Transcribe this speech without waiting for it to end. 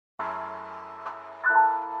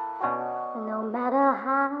No matter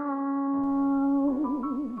how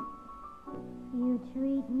you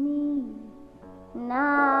treat me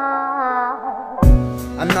now.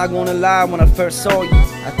 I'm not gonna lie, when I first saw you,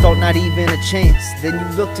 I thought not even a chance. Then you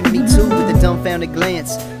looked at me too with a dumbfounded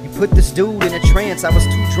glance. You put this dude in a trance. I was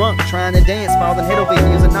too drunk trying to dance, falling head over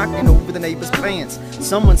heels and knocking over the neighbor's plants.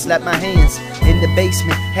 Someone slapped my hands in the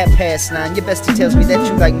basement, 9:30. Your bestie tells me that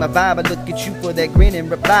you like my vibe. I look at you for that grin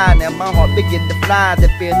and reply. Now my heart begin to fly, the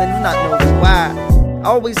feeling not knowing why.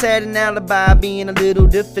 Always had an alibi, being a little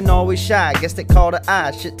different, always shy. Guess they called her eye,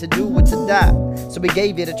 shit to do with to die. So we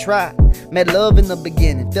gave it a try. Met love in the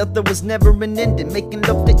beginning, felt there was never an ending. Making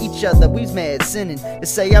love to each other, we was mad sinning. To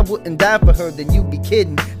say I wouldn't die for her, then you'd be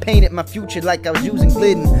kidding. Painted my future like I was using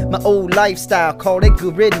glidden. My old lifestyle, called it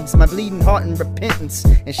good riddance. My bleeding heart and repentance,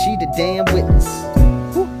 and she the damn witness.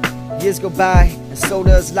 Whew. Years go by, and so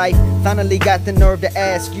does life. Finally got the nerve to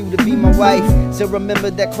ask you to be my wife. Still remember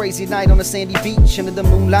that crazy night on a sandy beach under the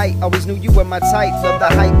moonlight. Always knew you were my type, loved the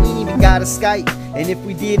hype, we ain't even got a Skype. And if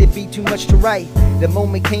we did, it'd be too much to write. The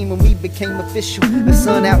moment came when we became official. The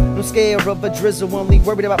sun out, no scare of a drizzle. Only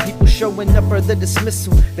worried about people showing up for the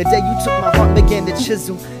dismissal. The day you took my heart began to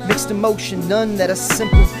chisel. Mixed emotion, none that are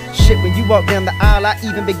simple. Shit, when you walked down the aisle, I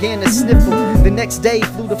even began to sniffle. The next day,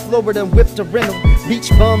 flew to Florida and whipped a rental. Beach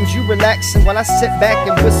bums, you relaxing while I sit back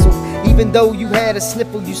and whistle. Even though you had a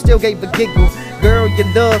sniffle, you still gave a giggle. Girl, your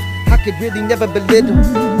love, I could really never belittle.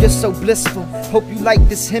 You're so blissful, hope you like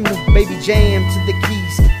this hymnal. Baby, jam to the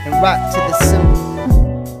keys and rock to the cymbal.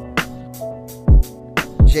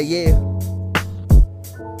 JL,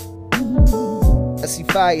 I see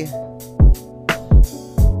fire.